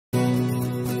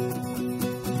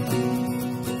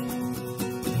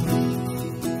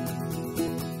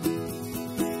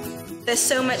There's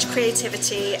so much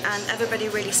creativity and everybody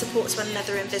really supports one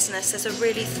another in business. There's a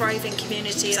really thriving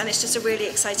community and it's just a really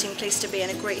exciting place to be in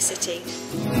a great city.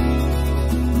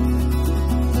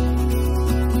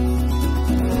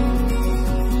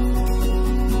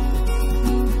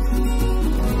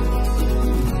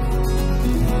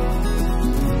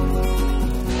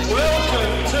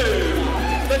 Welcome to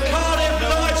the Cardiff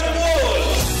Night Awards!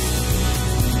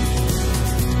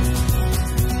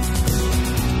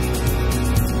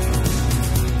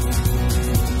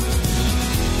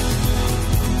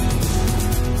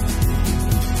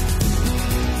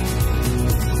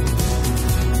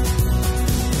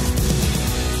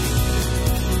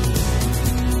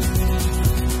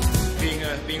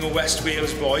 Being a West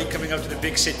Wales boy, coming out to the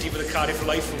big city for the Cardiff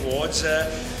Life Awards,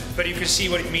 but you can see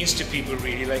what it means to people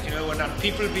really, like, you know, and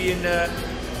people being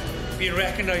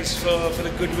recognised for the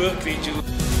good work they do.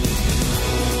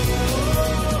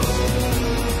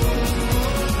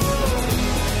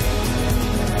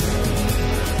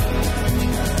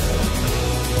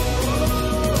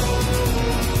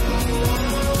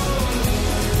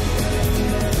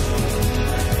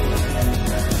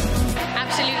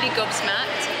 Absolutely gobsmacked.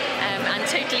 And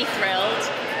totally thrilled,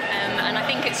 and I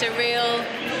think it's a real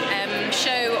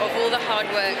show of all the hard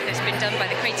work that's been done by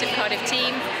the Creative Cardiff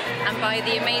team and by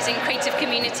the amazing creative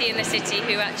community in the city,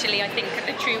 who actually I think are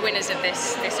the true winners of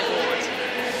this award.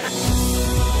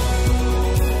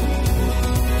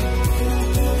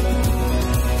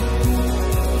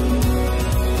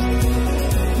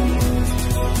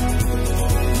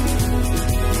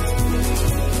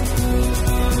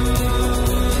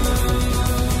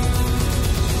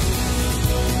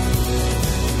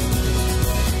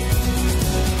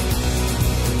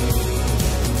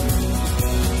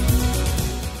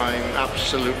 I'm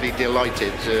absolutely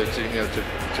delighted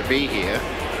to be here,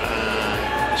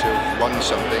 to have won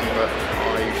something, but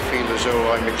I feel as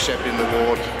though I'm accepting the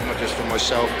award not just for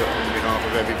myself but on behalf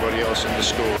of everybody else in the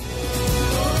school.